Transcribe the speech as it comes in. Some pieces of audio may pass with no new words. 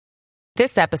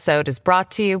This episode is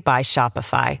brought to you by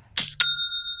Shopify.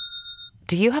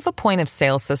 Do you have a point of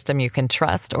sale system you can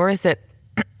trust, or is it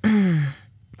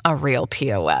a real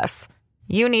POS?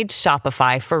 You need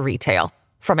Shopify for retail.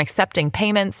 From accepting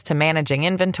payments to managing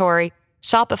inventory,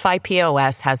 Shopify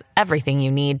POS has everything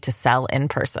you need to sell in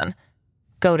person.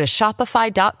 Go to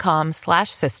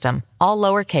shopify.com/system, all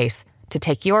lowercase, to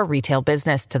take your retail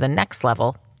business to the next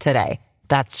level today.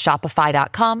 That's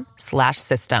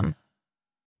shopify.com/system.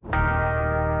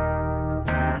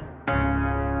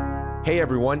 Hey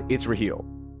everyone, it's Raheel.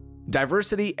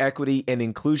 Diversity, equity, and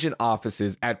inclusion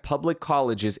offices at public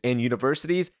colleges and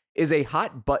universities is a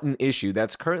hot button issue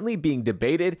that's currently being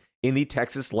debated in the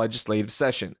Texas legislative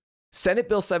session. Senate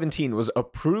Bill 17 was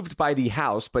approved by the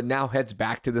House but now heads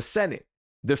back to the Senate.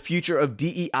 The future of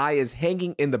DEI is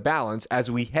hanging in the balance as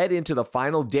we head into the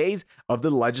final days of the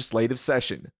legislative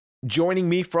session. Joining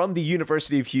me from the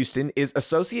University of Houston is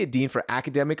Associate Dean for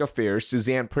Academic Affairs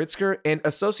Suzanne Pritzker and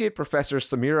Associate Professor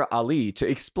Samira Ali to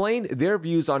explain their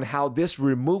views on how this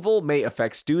removal may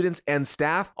affect students and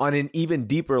staff on an even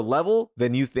deeper level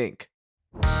than you think.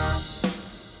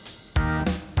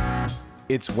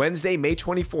 It's Wednesday, May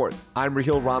 24th. I'm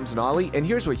Raheel Ramzanali, and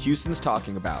here's what Houston's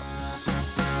talking about.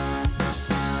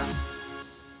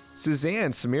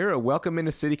 Suzanne, Samira, welcome into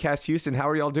CityCast Houston. How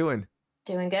are y'all doing?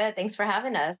 Doing good. Thanks for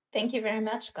having us. Thank you very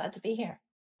much. Glad to be here.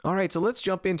 All right, so let's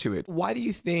jump into it. Why do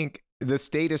you think the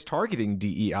state is targeting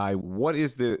DEI? What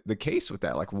is the case with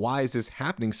that? Like, why is this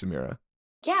happening, Samira?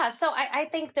 Yeah, so I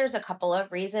think there's a couple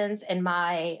of reasons. In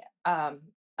my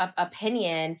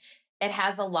opinion, it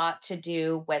has a lot to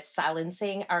do with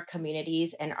silencing our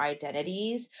communities and our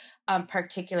identities,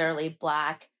 particularly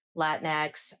Black,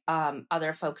 Latinx,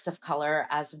 other folks of color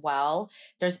as well.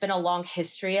 There's been a long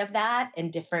history of that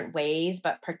in different ways,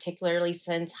 but particularly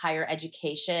since higher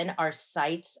education are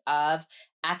sites of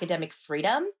academic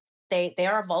freedom, they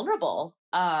are vulnerable.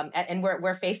 And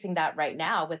we're facing that right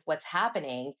now with what's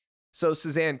happening. So,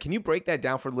 Suzanne, can you break that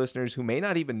down for listeners who may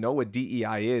not even know what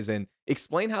DEI is and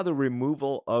explain how the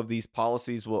removal of these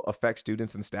policies will affect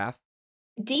students and staff?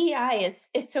 DEI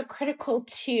is so critical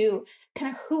to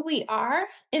kind of who we are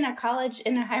in a college,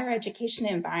 in a higher education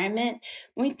environment.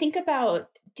 When we think about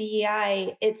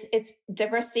DEI, it's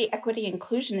diversity, equity,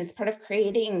 inclusion. It's part of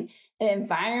creating an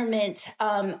environment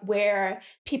where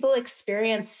people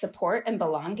experience support and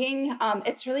belonging.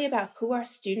 It's really about who our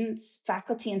students,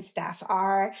 faculty, and staff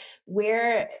are,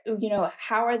 where,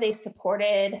 how are they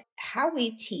supported, how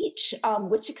we teach,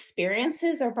 which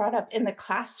experiences are brought up in the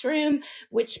classroom,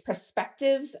 which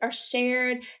perspectives are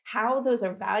shared, how those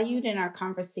are valued in our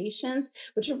conversations,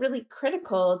 which are really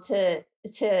critical to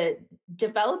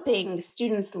developing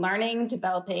students' learning,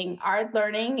 developing our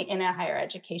learning in a higher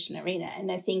education arena.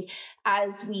 And I think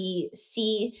as we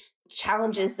see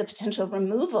challenges the potential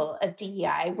removal of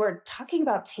DEI, we're talking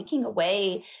about taking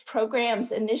away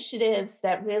programs, initiatives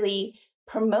that really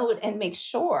promote and make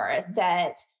sure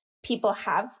that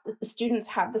students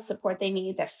have the support they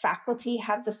need, that faculty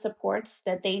have the supports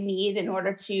that they need in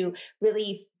order to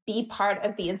really be part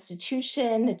of the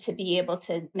institution, to be able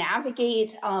to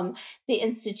navigate the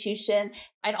institution.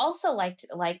 I'd also like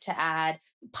to add,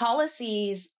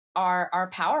 policies are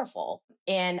powerful.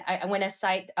 And I want to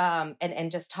cite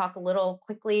and just talk a little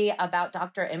quickly about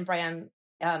Dr. Ibram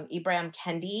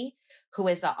Kendi, who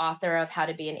is the author of How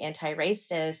to Be an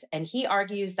Anti-Racist. And he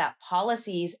argues that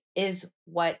policies is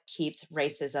what keeps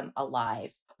racism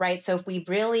alive, right? So if we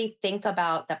really think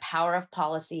about the power of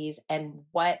policies and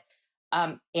what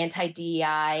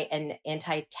anti-DEI and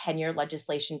anti-tenure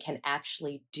legislation can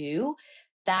actually do,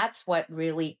 that's what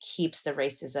really keeps the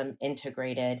racism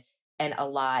integrated and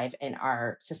alive in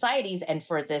our societies. And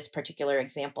for this particular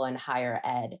example, in higher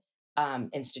ed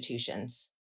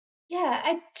institutions. Yeah,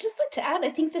 I'd just like to add,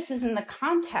 I think this is in the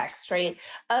context, right,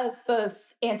 of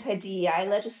both anti-DEI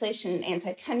legislation and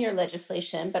anti-tenure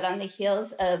legislation, but on the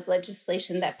heels of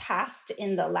legislation that passed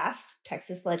in the last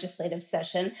Texas legislative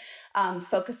session,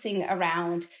 focusing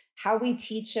around how we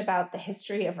teach about the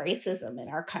history of racism in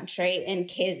our country in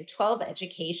K-12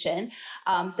 education.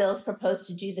 Bills proposed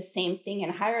to do the same thing in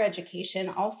higher education.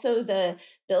 Also, the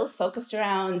bills focused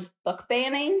around book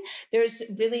banning. There's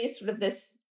really sort of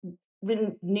this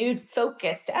renewed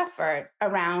focused effort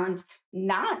around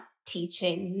not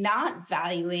teaching, not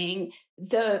valuing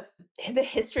the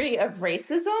history of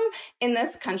racism in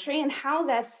this country and how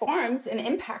that forms and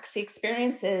impacts the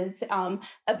experiences of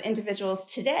individuals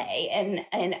today and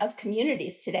of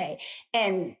communities today.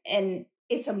 And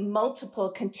it's a multiple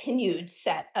continued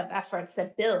set of efforts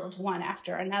that build one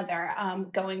after another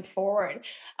going forward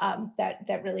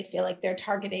that really feel like they're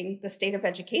targeting the state of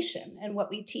education and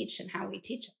what we teach and how we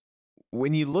teach it.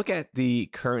 when you look at the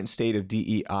current state of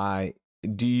DEI,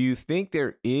 do you think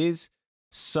there is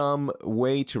some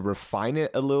way to refine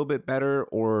it a little bit better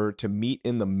or to meet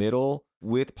in the middle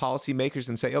with policymakers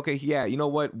and say, okay, yeah, you know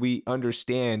what? We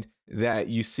understand that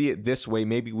you see it this way.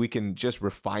 Maybe we can just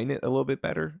refine it a little bit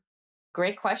better?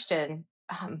 Great question.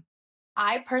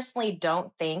 I personally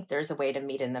don't think there's a way to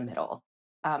meet in the middle.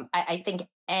 I think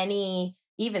any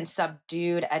even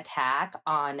subdued attack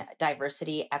on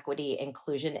diversity, equity,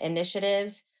 inclusion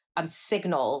initiatives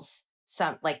signals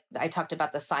some, like I talked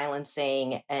about the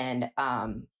silencing and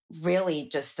really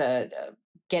just the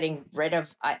getting rid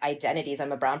of identities.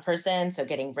 I'm a brown person, so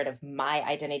getting rid of my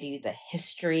identity, the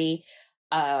history,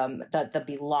 the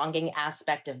belonging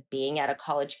aspect of being at a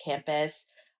college campus.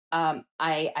 I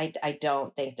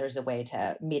don't think there's a way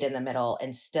to meet in the middle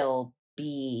and still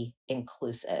be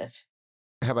inclusive.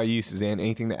 How about you, Suzanne?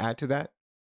 Anything to add to that?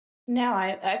 No,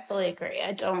 I fully agree.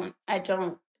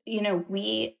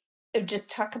 We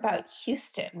just talk about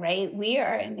Houston, right? We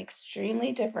are an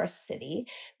extremely diverse city.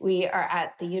 We are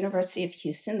at the University of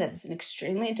Houston, that is an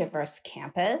extremely diverse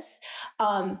campus.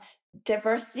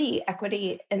 Diversity,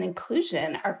 equity, and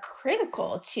inclusion are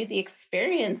critical to the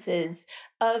experiences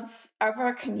of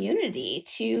our community,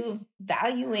 to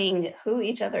valuing who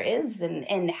each other is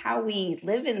and how we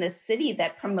live in this city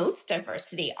that promotes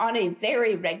diversity on a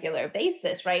very regular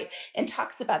basis, right? And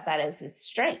talks about that as its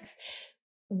strength.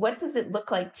 What does it look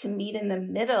like to meet in the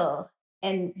middle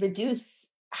and reduce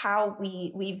how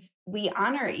we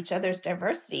honor each other's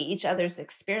diversity, each other's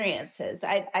experiences?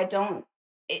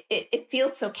 It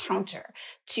feels so counter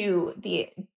to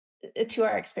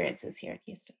our experiences here in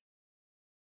Houston.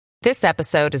 This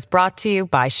episode is brought to you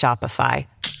by Shopify.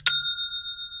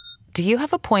 Do you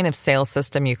have a point of sale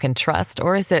system you can trust,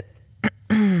 or is it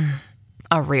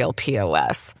a real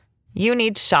POS? You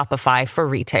need Shopify for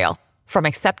retail. From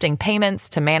accepting payments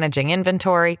to managing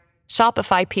inventory,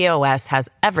 Shopify POS has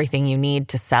everything you need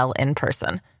to sell in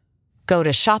person. Go to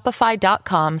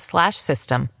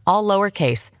shopify.com/system, all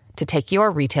lowercase, to take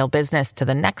your retail business to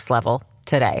the next level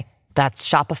today. That's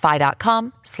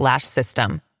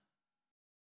shopify.com/system.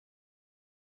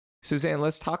 Suzanne,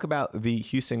 let's talk about the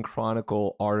Houston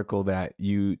Chronicle article that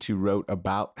you two wrote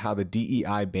about how the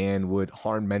DEI ban would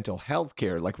harm mental health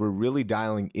care. Like, we're really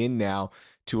dialing in now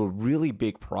to a really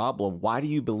big problem. Why do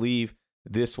you believe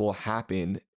this will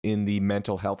happen in the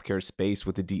mental health care space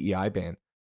with the DEI ban?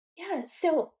 Yeah,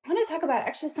 so I want to talk about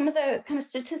actually some of the kind of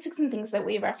statistics and things that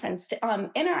we referenced in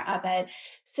our op-ed.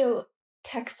 So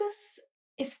Texas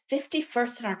is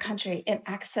 51st in our country in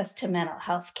access to mental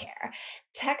health care.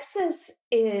 Texas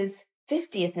is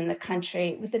 50th in the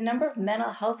country with the number of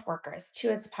mental health workers to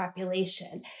its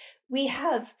population. We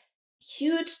have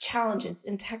huge challenges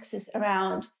in Texas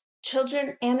around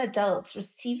children and adults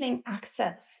receiving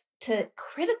access to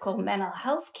critical mental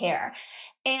health care.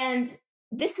 And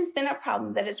this has been a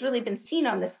problem that has really been seen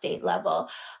on the state level,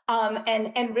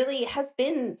 and really has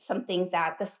been something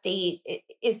that the state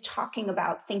is talking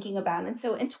about, thinking about. And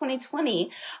so in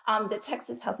 2020, the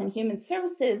Texas Health and Human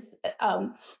Services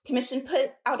Commission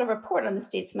put out a report on the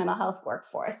state's mental health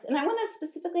workforce. And I want to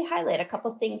specifically highlight a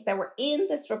couple of things that were in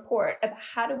this report about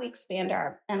how do we expand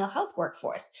our mental health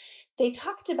workforce. They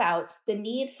talked about the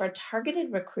need for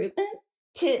targeted recruitment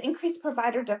to increase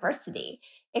provider diversity,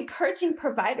 encouraging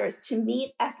providers to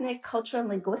meet ethnic, cultural, and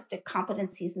linguistic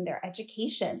competencies in their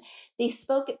education. They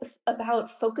spoke about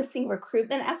focusing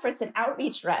recruitment efforts and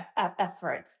outreach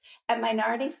efforts at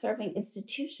minority-serving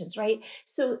institutions, right?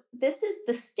 So this is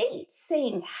the state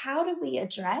saying, how do we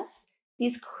address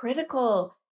these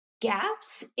critical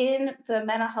gaps in the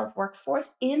mental health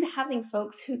workforce, in having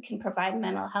folks who can provide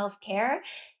mental health care?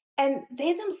 And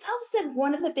they themselves said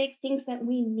one of the big things that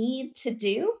we need to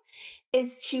do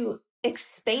is to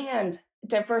expand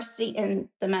diversity in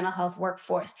the mental health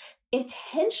workforce,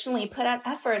 intentionally put out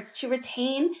efforts to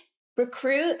recruit,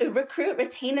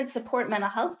 retain, and support mental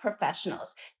health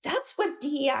professionals. That's what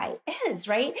DEI is,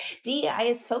 right? DEI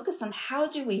is focused on how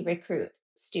do we recruit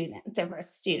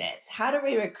diverse students? How do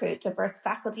we recruit diverse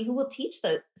faculty who will teach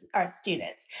our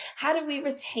students? How do we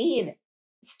retain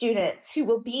students who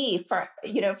will be for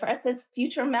us as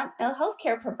future mental health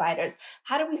care providers?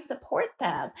 How do we support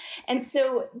them? And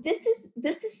so this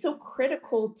is so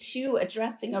critical to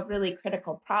addressing a really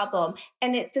critical problem,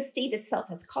 and the state itself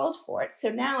has called for it.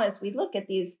 So now as we look at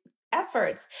these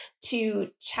efforts to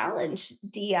challenge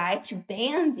DEI, to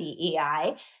ban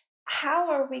DEI, how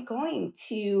are we going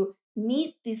to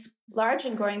meet these large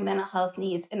and growing mental health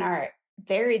needs in our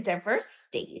very diverse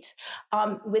state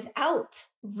without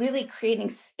really creating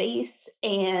space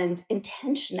and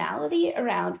intentionality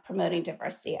around promoting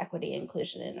diversity, equity, and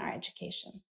inclusion in our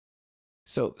education?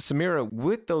 So, Samira,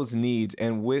 with those needs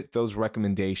and with those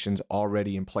recommendations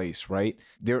already in place, right,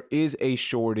 there is a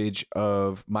shortage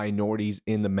of minorities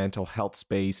in the mental health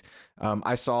space.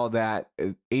 I saw that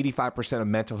 85% of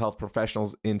mental health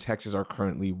professionals in Texas are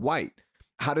currently white.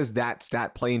 How does that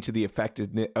stat play into the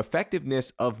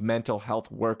effectiveness of mental health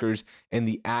workers and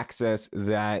the access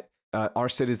that our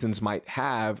citizens might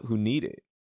have who need it?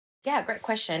 Yeah, great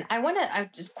question. I want to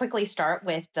just quickly start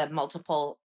with the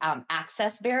multiple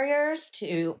access barriers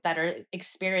that are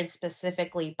experienced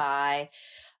specifically by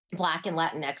Black and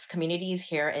Latinx communities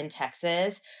here in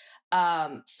Texas.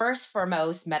 First,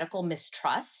 foremost, medical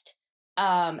mistrust.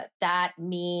 That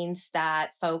means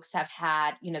that folks have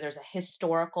had, there's a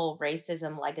historical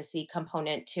racism legacy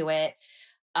component to it.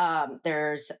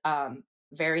 There's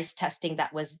various testing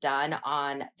that was done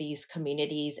on these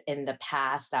communities in the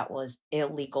past that was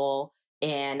illegal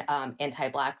and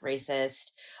anti-Black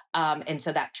racist. And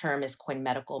so that term is coined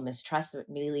medical mistrust. It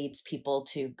leads people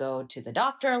to go to the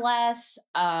doctor less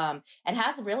and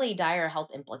has really dire health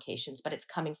implications, but it's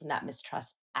coming from that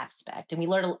mistrust aspect. And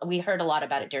we heard a lot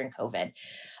about it during COVID.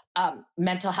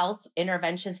 Mental health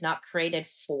interventions not created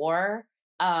for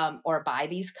or by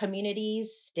these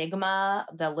communities, stigma,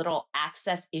 the little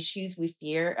access issues we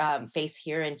face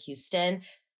here in Houston,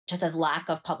 just as lack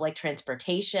of public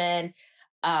transportation,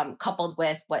 coupled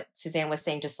with what Suzanne was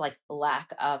saying, just like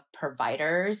lack of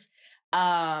providers.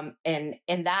 And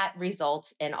that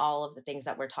results in all of the things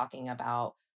that we're talking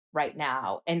about right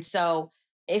now. And so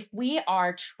if we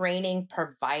are training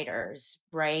providers,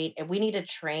 right, and we need to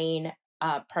train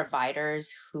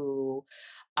providers who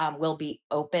will be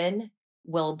open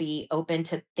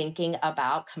to thinking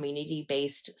about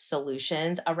community-based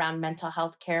solutions around mental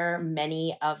health care.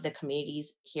 Many of the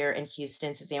communities here in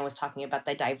Houston, Suzanne was talking about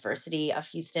the diversity of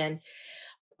Houston,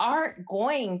 aren't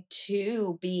going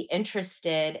to be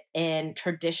interested in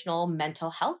traditional mental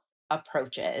health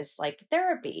approaches like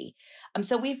therapy.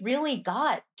 So we've really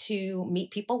got to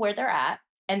meet people where they're at.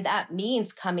 And that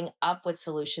means coming up with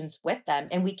solutions with them.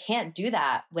 And we can't do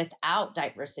that without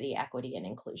diversity, equity, and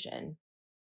inclusion.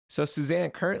 So,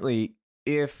 Suzanne, currently,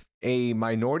 if a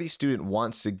minority student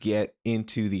wants to get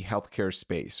into the healthcare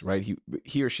space, right,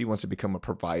 he or she wants to become a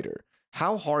provider,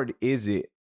 how hard is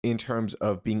it in terms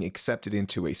of being accepted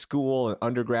into a school, an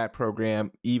undergrad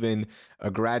program, even a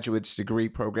graduate's degree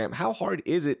program? How hard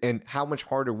is it, and how much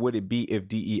harder would it be if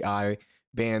DEI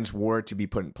bans were to be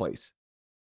put in place?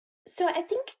 So I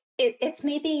think it's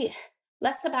maybe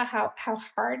less about how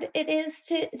hard it is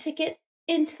to get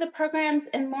into the programs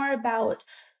and more about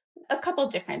a couple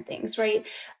different things, right?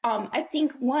 I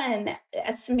think one,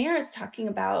 as Samira is talking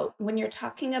about, when you're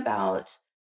talking about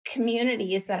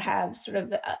communities that have sort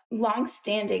of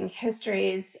longstanding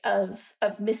histories of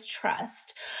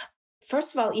mistrust,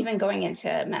 first of all, even going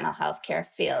into mental health care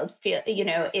field,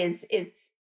 is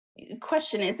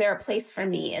question, is there a place for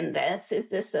me in this? Is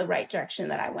this the right direction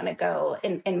that I want to go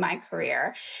in my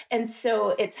career? And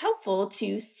so it's helpful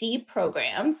to see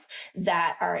programs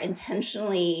that are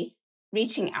intentionally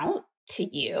reaching out to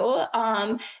you,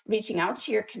 reaching out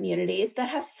to your communities, that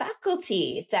have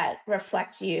faculty that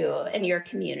reflect you and your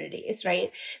communities,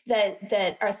 right?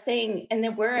 That are saying, and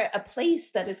that we're a place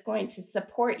that is going to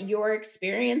support your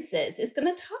experiences, is going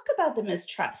to talk about the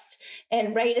mistrust,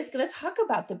 and right, is going to talk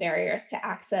about the barriers to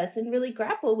access and really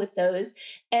grapple with those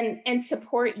and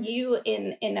support you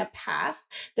in a path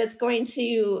that's going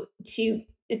to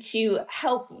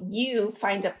help you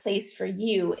find a place for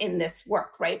you in this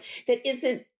work, right? That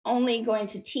isn't only going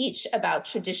to teach about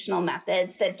traditional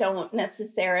methods that don't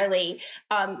necessarily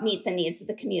meet the needs of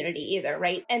the community either,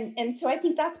 right? And so I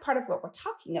think that's part of what we're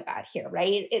talking about here,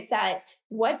 right? It's that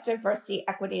what diversity,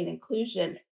 equity, and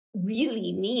inclusion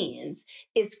really means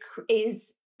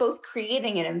is both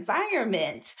creating an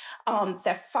environment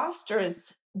that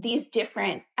fosters these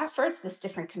different efforts, this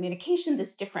different communication,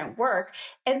 this different work,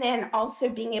 and then also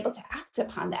being able to act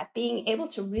upon that, being able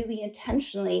to really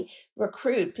intentionally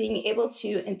recruit, being able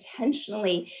to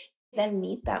intentionally then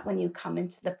meet that when you come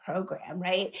into the program,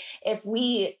 right? If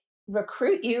we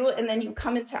recruit you and then you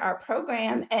come into our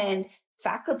program and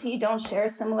faculty don't share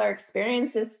similar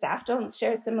experiences, staff don't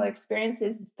share similar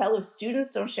experiences, fellow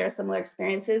students don't share similar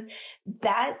experiences,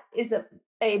 that is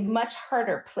a much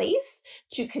harder place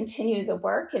to continue the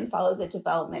work and follow the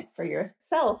development for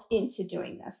yourself into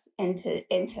doing this, into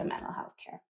mental health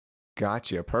care.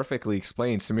 Gotcha. Perfectly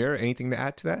explained. Samira, anything to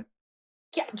add to that?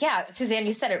 Yeah, Suzanne,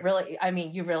 you said it really,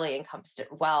 you really encompassed it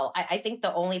well. I think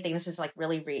the only thing is just like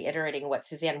really reiterating what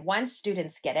Suzanne, once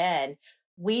students get in,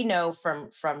 we know from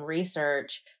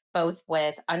research, both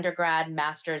with undergrad,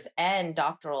 master's, and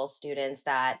doctoral students,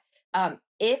 that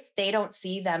if they don't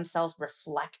see themselves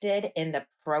reflected in the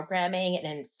programming and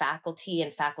in faculty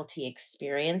and faculty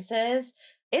experiences,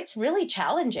 it's really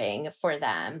challenging for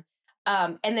them.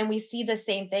 And then we see the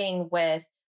same thing with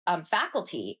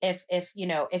faculty. If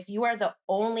you are the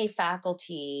only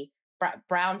faculty,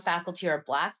 brown faculty or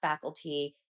Black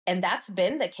faculty, and that's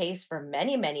been the case for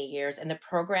many, many years, and the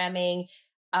programming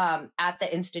at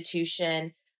the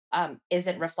institution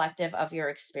isn't reflective of your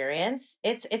experience,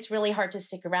 it's really hard to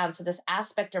stick around. So this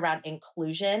aspect around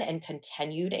inclusion and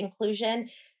continued inclusion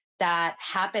that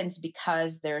happens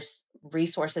because there's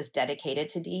resources dedicated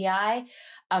to DEI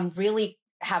really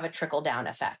have a trickle-down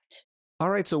effect. All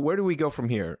right, so where do we go from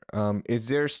here? Is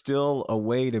there still a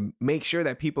way to make sure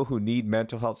that people who need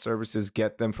mental health services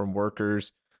get them from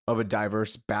workers of a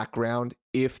diverse background?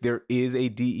 If there is a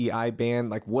DEI ban,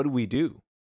 like, what do we do?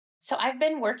 So I've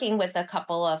been working with a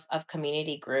couple of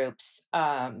community groups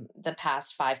the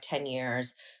past 5-10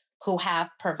 years who have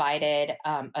provided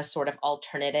a sort of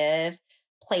alternative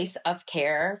place of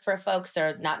care for folks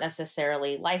that are not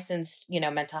necessarily licensed,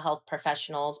 mental health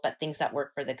professionals, but things that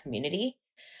work for the community.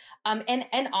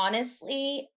 And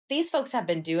honestly, these folks have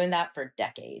been doing that for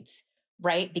decades,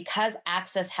 right? Because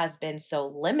access has been so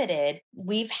limited,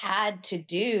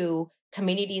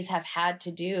 communities have had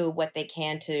to do what they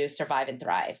can to survive and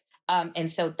thrive.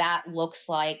 And so that looks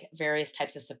like various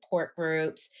types of support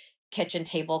groups, kitchen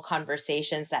table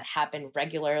conversations that happen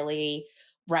regularly,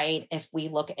 right? If we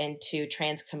look into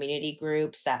trans community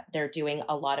groups, that they're doing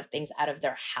a lot of things out of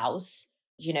their house,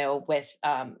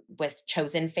 with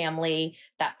chosen family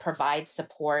that provides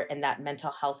support and that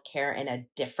mental health care in a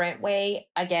different way,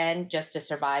 again, just to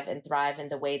survive and thrive in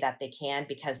the way that they can,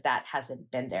 because that hasn't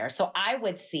been there. So I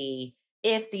would see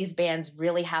if these bans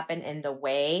really happen in the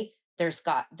way, there's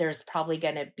probably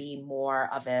going to be more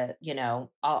of a,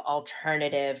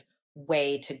 alternative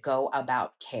way to go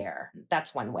about care.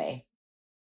 That's one way.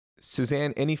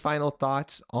 Suzanne, any final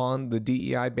thoughts on the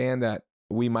DEI ban that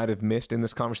we might have missed in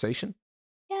this conversation?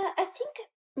 Yeah, I think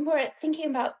we're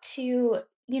thinking about too,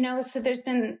 so there's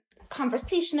been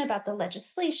conversation about the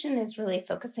legislation is really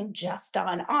focusing just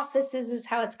on offices is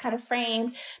how it's kind of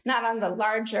framed, not on the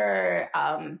larger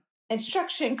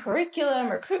instruction, curriculum,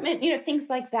 recruitment, things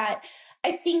like that.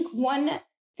 I think one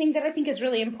thing that I think is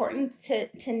really important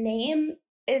to name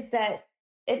is that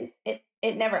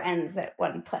it never ends at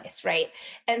one place, right?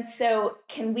 And so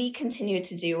can we continue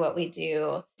to do what we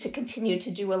do, to continue to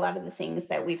do a lot of the things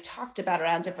that we've talked about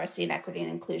around diversity and equity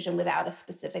and inclusion without a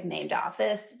specific named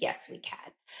office? Yes, we can.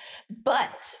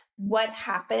 But what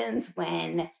happens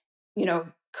when,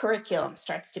 curriculum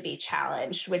starts to be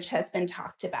challenged, which has been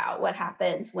talked about? What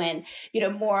happens when,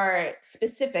 more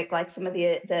specific, like some of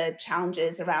the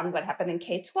challenges around what happened in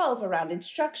K-12 around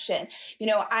instruction?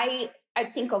 I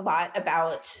think a lot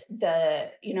about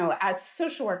as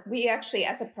social work, we actually,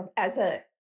 as a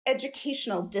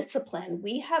educational discipline,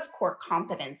 we have core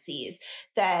competencies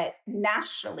that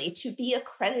nationally, to be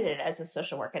accredited as a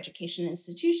social work education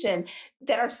institution,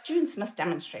 that our students must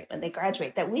demonstrate when they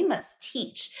graduate, that we must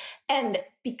teach. And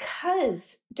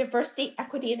because diversity,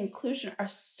 equity, and inclusion are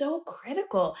so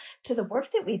critical to the work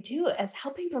that we do as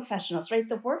helping professionals, right?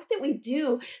 The work that we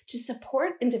do to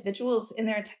support individuals in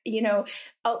their,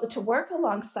 to work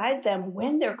alongside them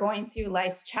when they're going through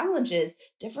life's challenges,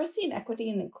 diversity and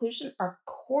equity and inclusion are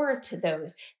core to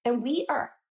those. And we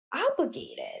are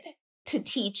obligated to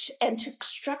teach and to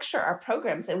structure our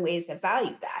programs in ways that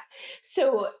value that.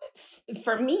 So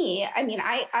for me,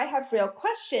 I have real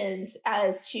questions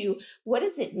as to what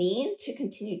does it mean to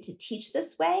continue to teach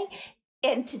this way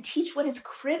and to teach what is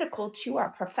critical to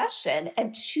our profession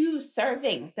and to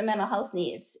serving the mental health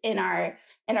needs in our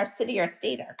city, our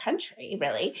state, our country,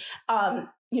 really.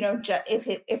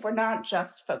 If we're not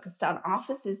just focused on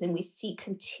offices and we see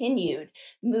continued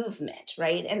movement,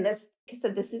 right? And this, like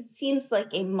I said, seems like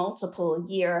a multiple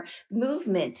year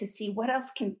movement to see what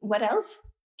else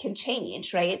can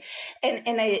change, right?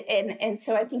 And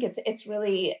so I think it's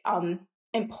really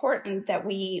important that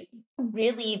we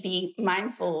really be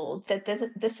mindful that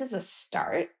this is a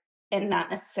start and not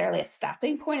necessarily a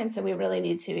stopping point. And so we really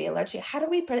need to be alert to how do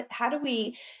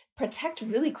we protect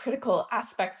really critical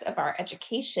aspects of our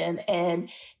education and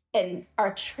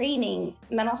our training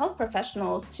mental health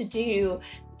professionals to do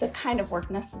the kind of work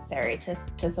necessary to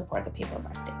support the people of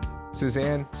our state.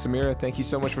 Suzanne, Samira, thank you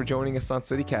so much for joining us on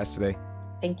CityCast today.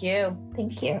 Thank you.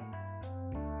 Thank you.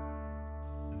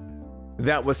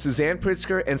 That was Suzanne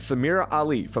Pritzker and Samira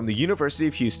Ali from the University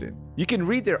of Houston. You can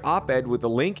read their op-ed with a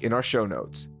link in our show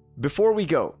notes. Before we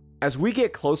go, As we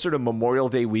get closer to Memorial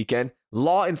Day weekend,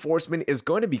 law enforcement is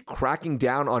going to be cracking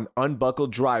down on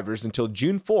unbuckled drivers until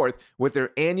June 4th with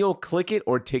their annual Click It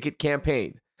or Ticket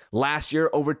campaign. Last year,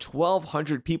 over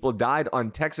 1,200 people died on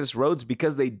Texas roads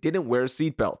because they didn't wear a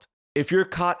seatbelt. If you're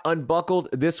caught unbuckled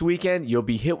this weekend, you'll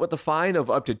be hit with a fine of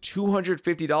up to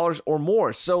 $250 or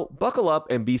more, so buckle up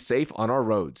and be safe on our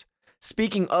roads.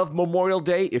 Speaking of Memorial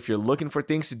Day, if you're looking for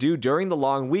things to do during the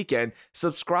long weekend,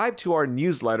 subscribe to our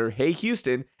newsletter, Hey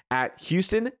Houston, at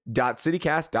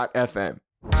houston.citycast.fm.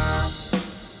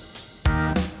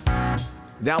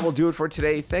 That will do it for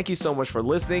today. Thank you so much for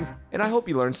listening, and I hope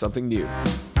you learned something new.